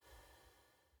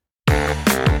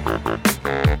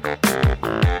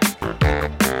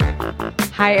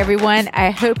Hi, everyone. I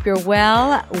hope you're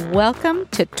well. Welcome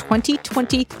to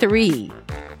 2023.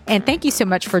 And thank you so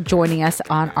much for joining us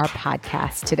on our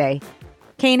podcast today.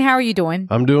 Kane, how are you doing?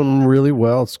 I'm doing really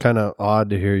well. It's kind of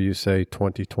odd to hear you say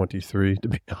 2023, to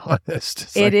be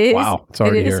honest. It is. Wow, it's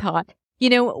already here. It is hot. You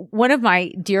know, one of my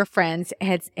dear friends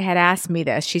had asked me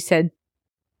this. She said,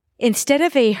 instead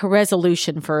of a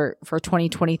resolution for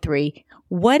 2023,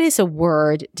 what is a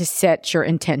word to set your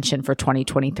intention for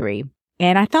 2023?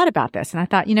 And I thought about this and I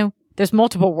thought, there's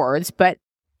multiple words, but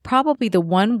probably the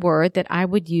one word that I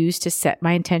would use to set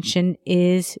my intention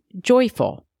is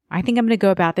joyful. I think I'm going to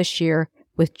go about this year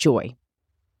with joy.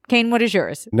 Kane, what is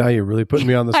yours? Now you're really putting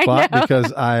me on the spot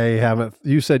because I haven't,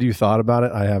 you said you thought about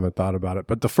it. I haven't thought about it.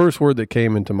 But the first word that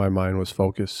came into my mind was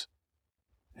focus,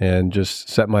 and just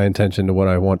set my intention to what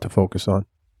I want to focus on.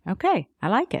 Okay. I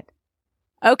like it.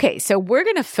 Okay. So we're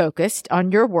going to focus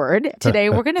on your word. Today,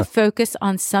 we're going to focus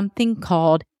on something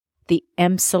called the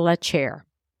Emsella Chair.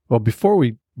 Well, before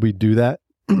we do that,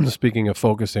 speaking of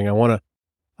focusing, I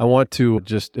want to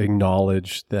just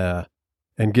acknowledge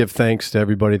and give thanks to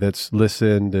everybody that's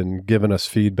listened and given us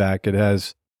feedback. It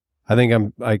has,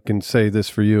 I can say this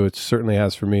for you, it certainly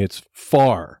has for me. It's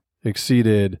far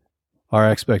exceeded our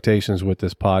expectations with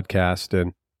this podcast.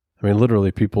 And I mean,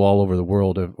 literally people all over the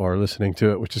world are listening to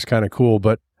it, which is kind of cool.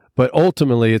 But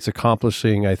ultimately it's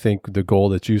accomplishing, I think, the goal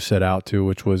that you set out to,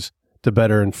 which was to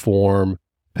better inform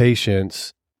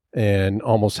patients and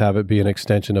almost have it be an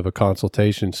extension of a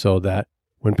consultation, so that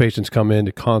when patients come in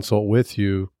to consult with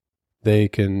you,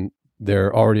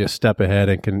 they're already a step ahead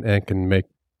and can make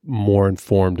more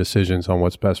informed decisions on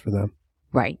what's best for them.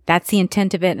 Right. That's the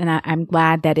intent of it. And I'm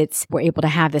glad that we're able to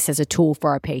have this as a tool for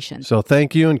our patients. So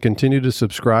thank you, and continue to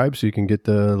subscribe so you can get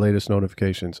the latest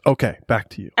notifications. Okay, back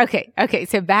to you. Okay.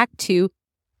 So back to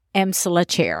Emsella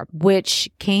Chair, which,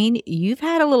 Kane, you've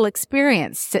had a little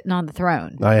experience sitting on the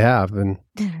throne. I have, and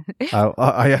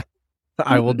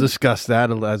I will discuss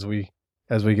that as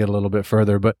we get a little bit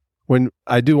further. But when you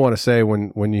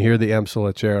hear the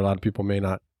Emsella Chair, a lot of people may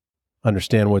not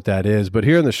understand what that is. But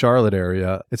here in the Charlotte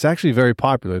area, it's actually very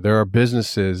popular. There are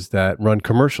businesses that run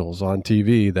commercials on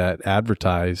TV that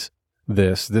advertise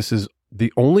this. This is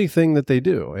the only thing that they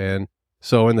do. And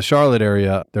so in the Charlotte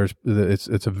area,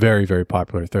 it's a very, very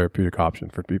popular therapeutic option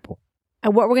for people.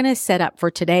 And what we're going to set up for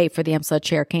today for the Emsella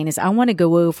Chair, Kane, is I want to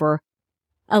go over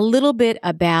a little bit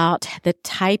about the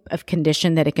type of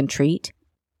condition that it can treat.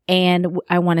 And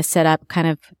I want to set up kind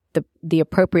of the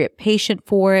appropriate patient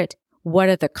for it. What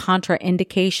are the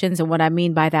contraindications? And what I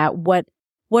mean by that, what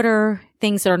are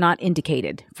things that are not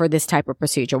indicated for this type of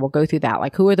procedure? We'll go through that.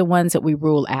 Like, who are the ones that we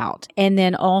rule out? And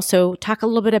then also talk a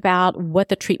little bit about what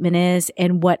the treatment is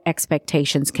and what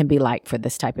expectations can be like for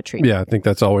this type of treatment. Yeah, I think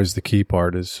that's always the key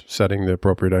part, is setting the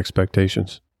appropriate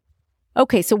expectations.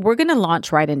 Okay, so we're going to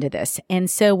launch right into this. And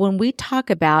so when we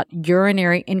talk about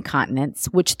urinary incontinence,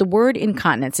 which the word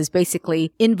incontinence is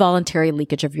basically involuntary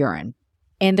leakage of urine.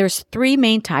 And there's three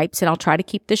main types, and I'll try to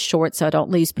keep this short so I don't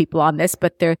lose people on this,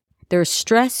 but there's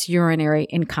stress urinary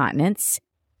incontinence,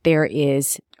 there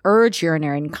is urge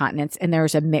urinary incontinence, and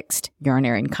there's a mixed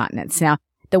urinary incontinence. Now,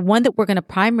 the one that we're going to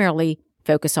primarily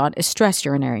focus on is stress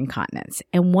urinary incontinence.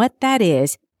 And what that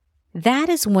is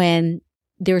when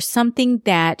there's something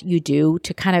that you do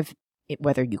to kind of,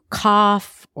 whether you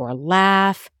cough or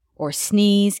laugh or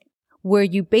sneeze, where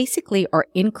you basically are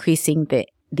increasing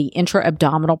the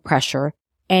intra-abdominal pressure,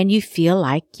 and you feel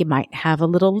like you might have a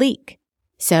little leak.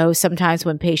 So sometimes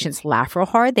when patients laugh real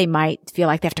hard, they might feel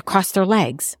like they have to cross their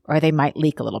legs, or they might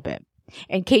leak a little bit.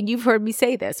 And Kate, you've heard me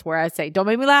say this, where I say, don't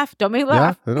make me laugh, don't make me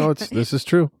laugh. Yeah, no, this is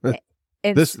true.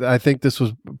 I think this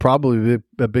was probably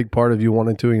a big part of you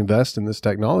wanting to invest in this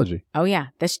technology. Oh yeah.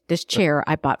 This chair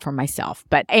I bought for myself,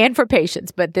 and for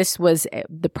patients, but this was,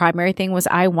 the primary thing was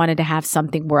I wanted to have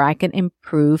something where I can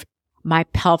improve my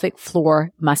pelvic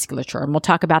floor musculature. And we'll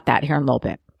talk about that here in a little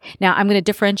bit. Now, I'm going to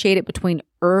differentiate it between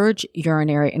urge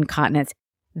urinary incontinence.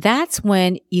 That's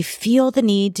when you feel the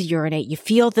need to urinate. You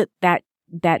feel that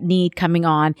need coming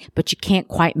on, but you can't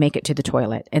quite make it to the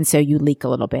toilet. And so you leak a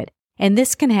little bit. And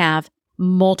this can have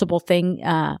multiple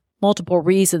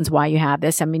reasons why you have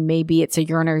this. I mean, maybe it's a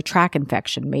urinary tract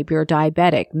infection. Maybe you're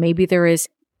diabetic. Maybe there is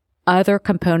other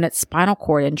components, spinal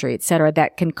cord injury, et cetera,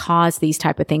 that can cause these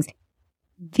type of things.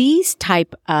 These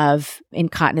type of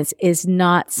incontinence is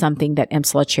not something that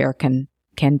Emsella Chair can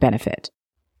benefit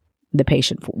the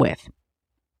patient with.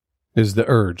 Is the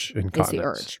urge incontinence. Is the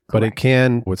urge, but it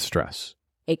can with stress.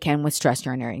 It can with stress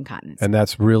urinary incontinence. And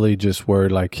that's really just where,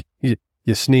 like,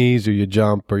 you sneeze or you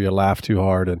jump or you laugh too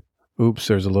hard and oops,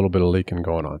 there's a little bit of leaking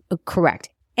going on. Correct.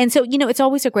 And so, it's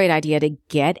always a great idea to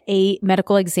get a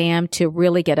medical exam, to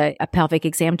really get a pelvic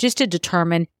exam, just to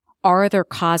determine, are there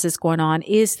causes going on?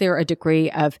 Is there a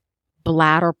degree of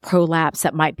bladder prolapse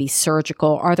that might be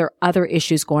surgical? Are there other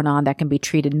issues going on that can be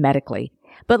treated medically?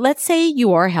 But let's say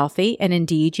you are healthy and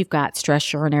indeed you've got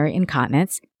stress urinary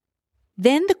incontinence.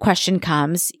 Then the question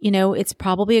comes, it's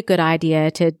probably a good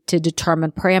idea to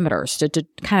determine parameters, to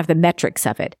kind of the metrics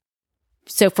of it.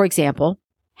 So for example,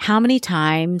 how many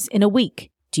times in a week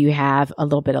do you have a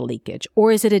little bit of leakage?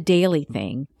 Or is it a daily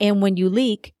thing? And when you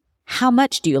leak, how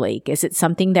much do you leak? Is it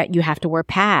something that you have to wear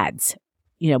pads,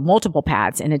 multiple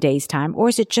pads in a day's time? Or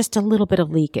is it just a little bit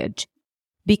of leakage?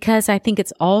 Because I think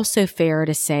it's also fair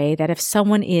to say that if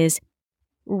someone is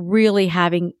really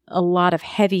having a lot of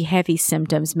heavy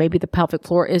symptoms, maybe the pelvic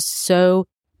floor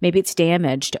maybe it's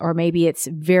damaged, or maybe it's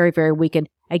very, very weakened.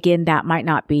 Again, that might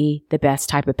not be the best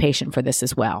type of patient for this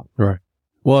as well. Right.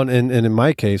 Well, and in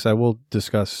my case, I will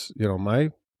discuss, my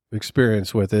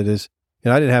experience with it is,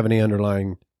 I didn't have any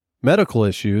underlying medical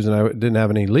issues and I didn't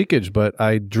have any leakage, but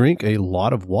I drink a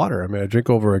lot of water. I mean, I drink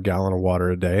over a gallon of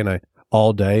water a day and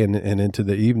all day and into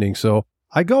the evening. So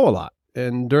I go a lot.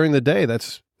 And during the day,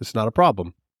 it's not a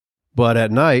problem. But at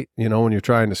night, when you're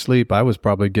trying to sleep, I was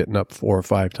probably getting up 4 or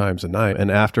 5 times a night. And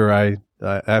after I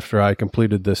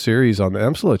completed the series on the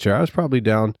Emsella Chair, I was probably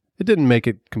down. It didn't make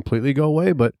it completely go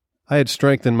away, but I had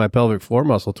strengthened my pelvic floor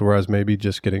muscle to where I was maybe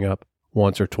just getting up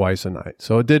once or twice a night.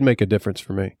 So it did make a difference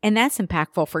for me. And that's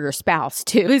impactful for your spouse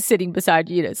too, who's sitting beside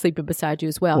you, sleeping beside you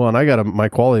as well. Well, and I got my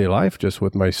quality of life just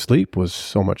with my sleep was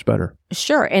so much better.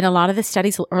 Sure. And a lot of the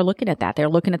studies are looking at that. They're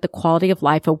looking at the quality of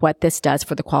life of what this does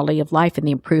for the quality of life and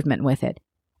the improvement with it.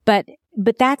 But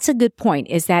that's a good point,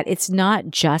 is that it's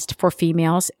not just for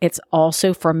females. It's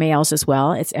also for males as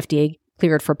well. It's FDA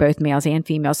cleared for both males and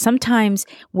females. Sometimes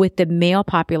with the male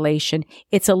population,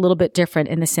 it's a little bit different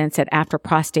in the sense that after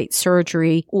prostate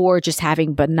surgery or just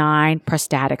having benign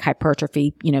prostatic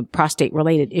hypertrophy, prostate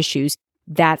related issues,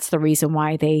 that's the reason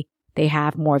why they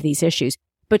have more of these issues.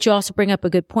 But you also bring up a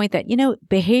good point that,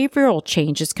 behavioral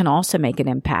changes can also make an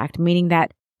impact, meaning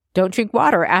that don't drink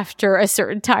water after a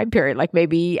certain time period, like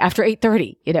maybe after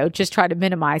 8:30, just try to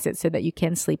minimize it so that you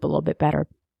can sleep a little bit better.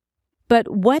 But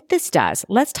what this does,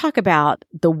 let's talk about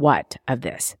the what of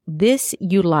this. This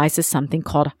utilizes something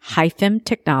called HIFEM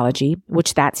technology,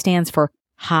 which that stands for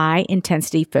high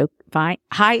intensity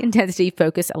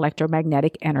focused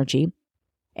electromagnetic energy.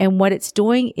 And what it's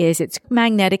doing is it's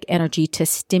magnetic energy to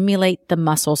stimulate the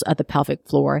muscles of the pelvic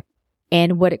floor.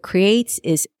 And what it creates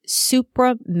is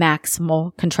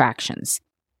supramaximal contractions.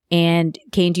 And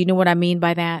Kane, do you know what I mean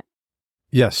by that?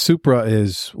 Yes, supra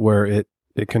is where it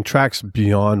contracts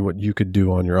beyond what you could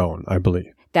do on your own, I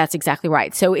believe. That's exactly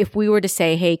right. So if we were to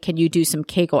say, hey, can you do some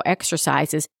Kegel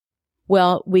exercises?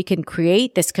 Well, we can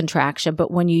create this contraction,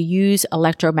 but when you use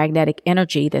electromagnetic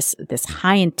energy, this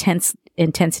high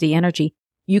intensity energy,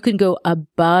 you can go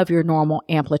above your normal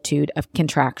amplitude of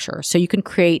contracture. So you can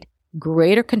create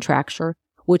greater contracture,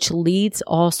 which leads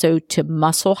also to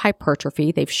muscle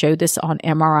hypertrophy. They've showed this on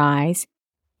MRIs.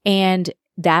 And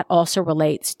that also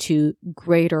relates to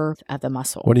greater of the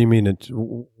muscle. What do you mean?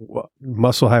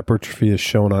 Muscle hypertrophy is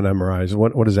shown on MRIs.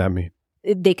 What does that mean?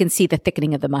 They can see the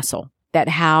thickening of the muscle, that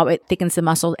how it thickens the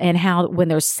muscle and how when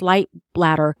there's slight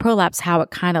bladder prolapse, how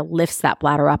it kind of lifts that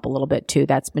bladder up a little bit too.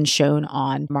 That's been shown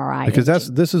on MRI. Because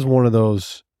this is one of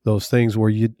those things where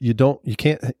you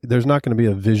can't, there's not going to be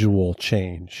a visual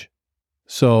change.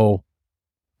 So,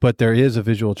 but there is a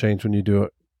visual change when you do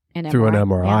it through an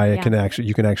MRI.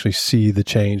 You can actually see the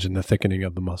change in the thickening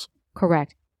of the muscle.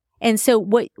 Correct. And so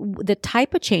what the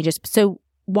type of changes, so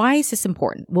why is this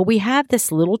important? Well, we have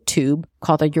this little tube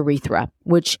called a urethra,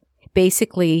 which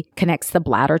basically connects the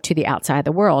bladder to the outside of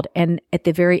the world. And at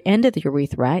the very end of the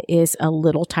urethra is a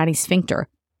little tiny sphincter.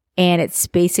 And it's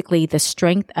basically the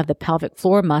strength of the pelvic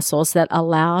floor muscles that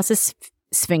allows this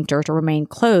sphincter to remain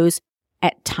closed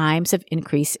at times of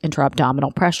increased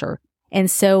intra-abdominal pressure. And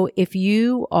so if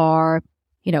you are,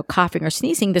 coughing or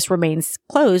sneezing, this remains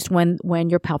closed when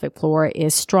your pelvic floor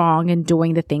is strong and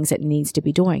doing the things it needs to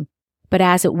be doing. But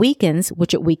as it weakens,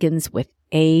 which it weakens with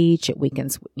age, it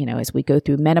weakens, as we go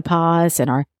through menopause, and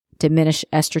our diminished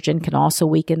estrogen can also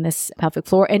weaken this pelvic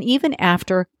floor. And even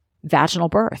after vaginal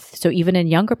birth. So even in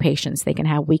younger patients, they can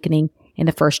have weakening in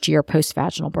the first year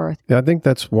post-vaginal birth. Yeah, I think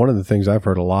that's one of the things I've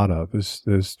heard a lot of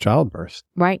is childbirth.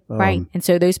 Right. And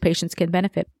so those patients can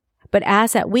benefit. But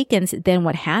as that weakens, then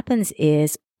what happens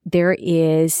is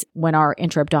when our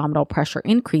intra-abdominal pressure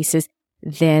increases,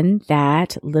 then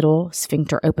that little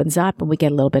sphincter opens up and we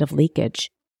get a little bit of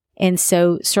leakage. And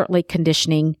so certainly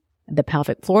conditioning the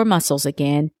pelvic floor muscles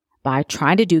again by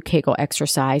trying to do Kegel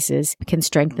exercises can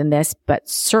strengthen this, but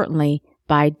certainly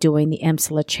by doing the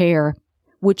Emsella Chair,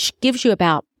 which gives you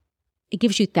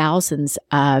thousands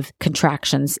of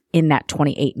contractions in that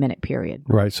 28-minute period.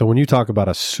 Right. So when you talk about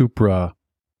a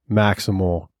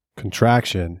supramaximal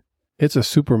contraction, it's a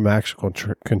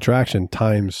supramaximal contraction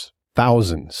times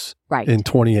thousands in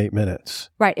 28 minutes.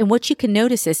 Right. And what you can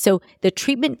notice is, so the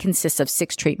treatment consists of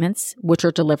 6 treatments, which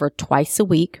are delivered twice a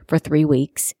week for 3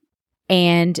 weeks.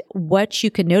 And what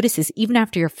you can notice is even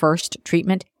after your first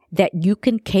treatment, that you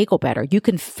can Kegel better. You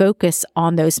can focus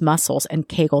on those muscles and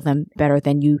Kegel them better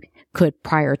than you could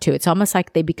prior to. It's almost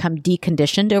like they become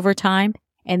deconditioned over time.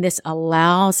 And this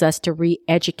allows us to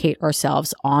re-educate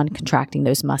ourselves on contracting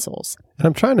those muscles. And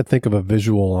I'm trying to think of a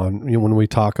visual on, when we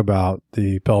talk about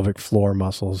the pelvic floor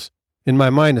muscles. In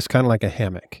my mind, it's kind of like a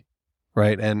hammock,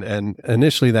 right? And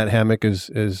initially that hammock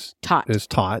is taut. It's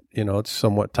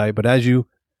somewhat tight. But as you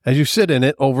sit in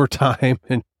it over time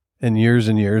and years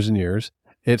and years and years,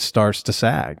 it starts to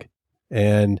sag.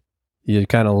 And you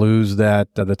kind of lose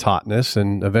that the tautness,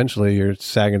 and eventually you're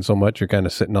sagging so much you're kind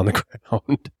of sitting on the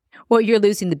ground. Well, you're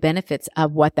losing the benefits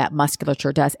of what that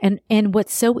musculature does. And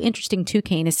what's so interesting too,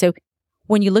 Kane, is so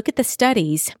when you look at the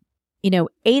studies, 8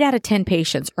 out of 10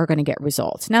 patients are going to get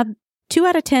results. Now, 2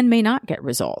 out of 10 may not get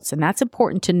results, and that's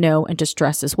important to know and to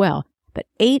stress as well. But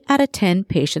 8 out of 10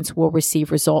 patients will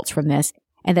receive results from this,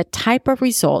 and the type of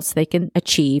results they can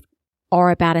achieve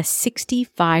are about a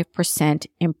 65%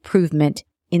 improvement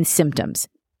in symptoms.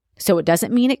 So it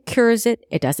doesn't mean it cures it.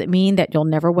 It doesn't mean that you'll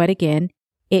never wet again.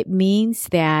 It means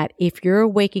that if you're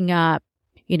waking up,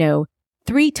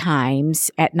 3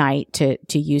 times at night to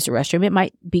use the restroom, it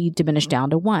might be diminished down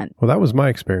to 1. Well, that was my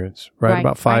experience, right?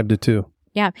 About 5 to 2.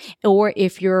 Yeah. Or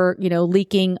if you're,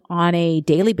 leaking on a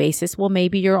daily basis, well,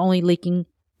 maybe you're only leaking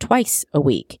twice a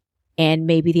week. And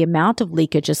maybe the amount of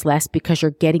leakage is less because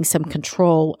you're getting some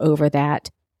control over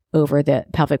the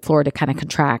pelvic floor to kind of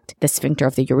contract the sphincter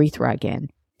of the urethra again.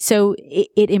 So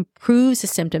it improves the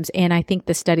symptoms. And I think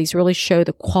the studies really show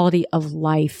the quality of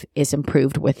life is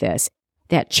improved with this,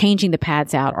 that changing the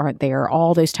pads out aren't there,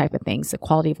 all those type of things. The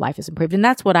quality of life is improved. And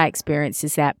that's what I experience,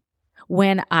 is that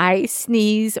when I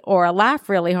sneeze or laugh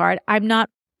really hard,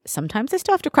 sometimes I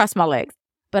still have to cross my legs,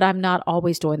 but I'm not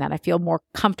always doing that. I feel more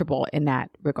comfortable in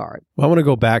that regard. Well, I want to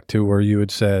go back to where you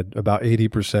had said about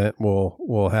 80%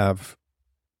 will have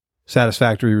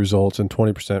satisfactory results and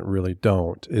 20% really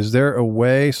don't. Is there a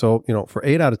way, so, for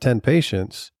 8 out of 10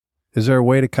 patients, is there a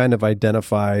way to kind of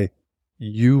identify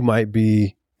you might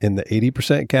be in the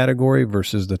 80% category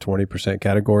versus the 20%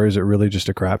 category? Is it really just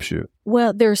a crapshoot?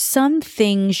 Well, there's some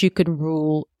things you could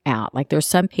rule out. Like there's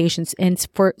some patients,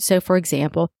 for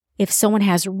example, if someone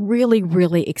has really,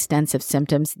 really extensive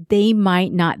symptoms, they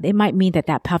might mean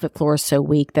that pelvic floor is so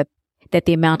weak that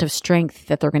the amount of strength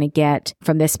that they're going to get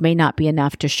from this may not be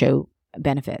enough to show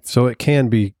benefits. So it can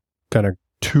be kind of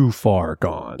too far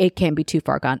gone. It can be too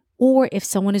far gone. Or if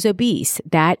someone is obese,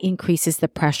 that increases the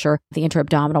pressure, the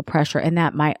intra-abdominal pressure, and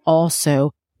that might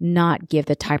also not give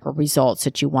the type of results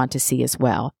that you want to see as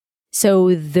well.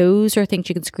 So those are things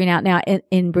you can screen out. Now,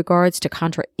 in regards to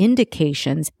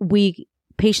contraindications,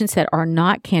 patients that are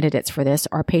not candidates for this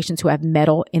are patients who have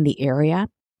metal in the area.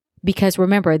 Because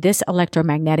remember, this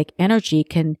electromagnetic energy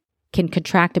can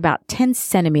contract about 10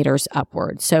 centimeters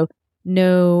upward. So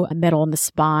no metal in the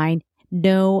spine,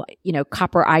 no,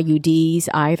 copper IUDs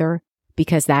either,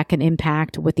 because that can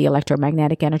impact with the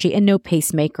electromagnetic energy, and no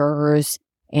pacemakers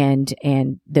and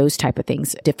those type of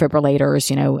things, defibrillators,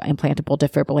 implantable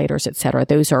defibrillators, et cetera.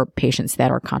 Those are patients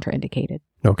that are contraindicated.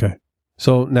 Okay.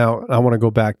 So now I want to go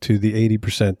back to the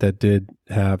 80% that did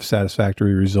have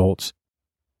satisfactory results.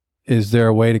 Is there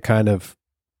a way to kind of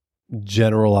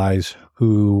generalize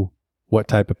what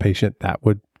type of patient that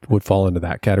would fall into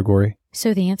that category?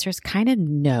 So the answer is kind of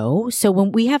no. So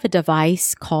when we have a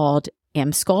device called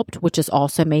Emsculpt, which is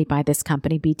also made by this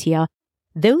company, BTL,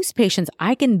 those patients,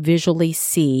 I can visually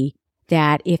see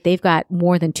that if they've got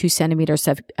more than 2 centimeters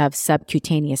of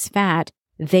subcutaneous fat,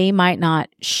 they might not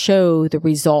show the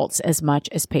results as much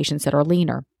as patients that are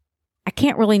leaner. I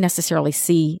can't really necessarily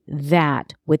see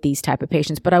that with these type of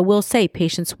patients, but I will say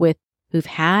patients who've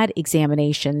had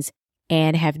examinations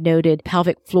and have noted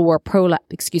pelvic floor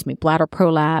bladder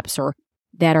prolapse, or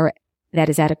that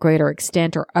is at a greater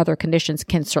extent, or other conditions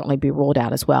can certainly be ruled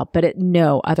out as well. But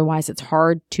otherwise it's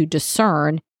hard to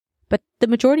discern. But the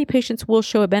majority of patients will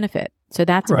show a benefit. So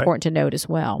that's important to note as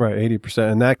well. Right,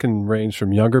 80%. And that can range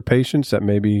from younger patients that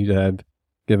maybe have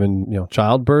given,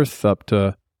 childbirth up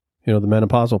to, the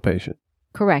menopausal patient.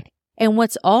 Correct. And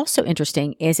what's also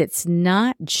interesting is it's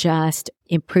not just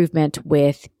improvement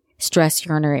with stress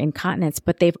urinary incontinence,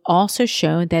 but they've also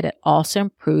shown that it also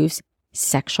improves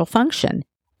sexual function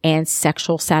and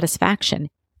sexual satisfaction,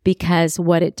 because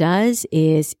what it does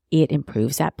is it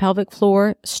improves that pelvic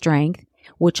floor strength,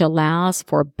 which allows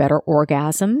for better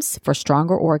orgasms, for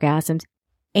stronger orgasms,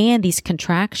 and these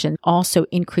contractions also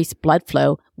increase blood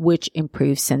flow, which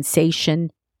improves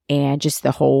sensation and just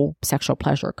the whole sexual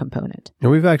pleasure component. And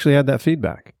we've actually had that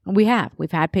feedback. We have.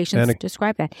 We've had patients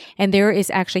describe that. And there is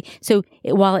actually,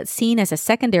 while it's seen as a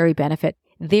secondary benefit,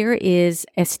 there is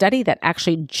a study that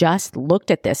actually just looked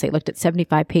at this. They looked at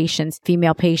 75 patients,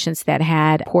 female patients that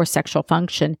had poor sexual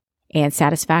function and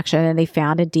satisfaction, and they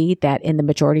found indeed that in the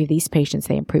majority of these patients,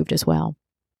 they improved as well.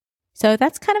 So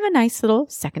that's kind of a nice little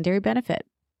secondary benefit.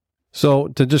 So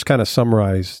to just kind of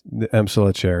summarize the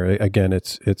Emsella Chair, again,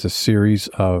 it's a series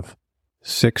of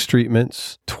 6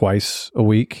 treatments twice a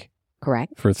week.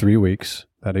 Correct. For 3 weeks.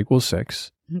 That equals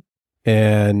 6.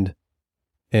 Mm-hmm.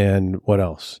 And what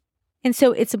else? And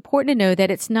so it's important to know that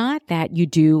it's not that you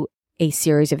do a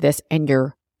series of this and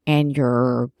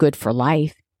you're good for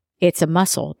life. It's a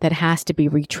muscle that has to be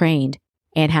retrained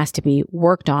and has to be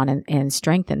worked on and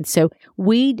strengthened. So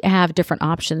we have different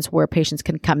options where patients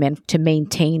can come in to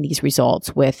maintain these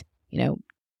results with,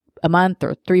 a month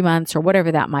or 3 months or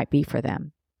whatever that might be for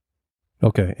them.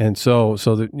 Okay. And so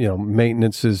the,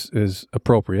 maintenance is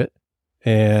appropriate,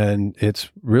 and it's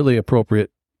really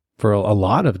appropriate for a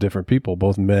lot of different people,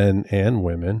 both men and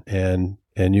women. And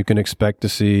you can expect to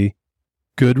see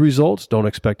good results. Don't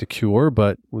expect a cure,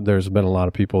 but there's been a lot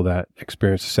of people that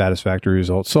experience satisfactory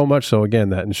results. So much so, again,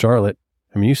 that in Charlotte,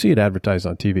 you see it advertised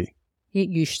on TV.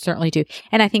 You certainly do.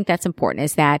 And I think that's important,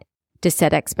 is that to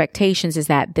set expectations, is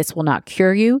that this will not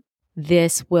cure you.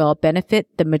 This will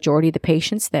benefit the majority of the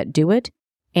patients that do it,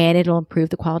 and it'll improve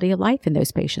the quality of life in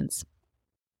those patients.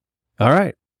 All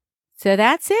right. So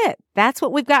that's it. That's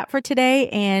what we've got for today.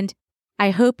 And I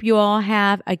hope you all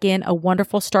have, again, a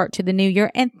wonderful start to the new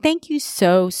year. And thank you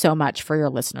so, so much for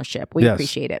your listenership. We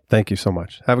appreciate it. Thank you so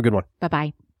much. Have a good one.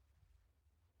 Bye-bye.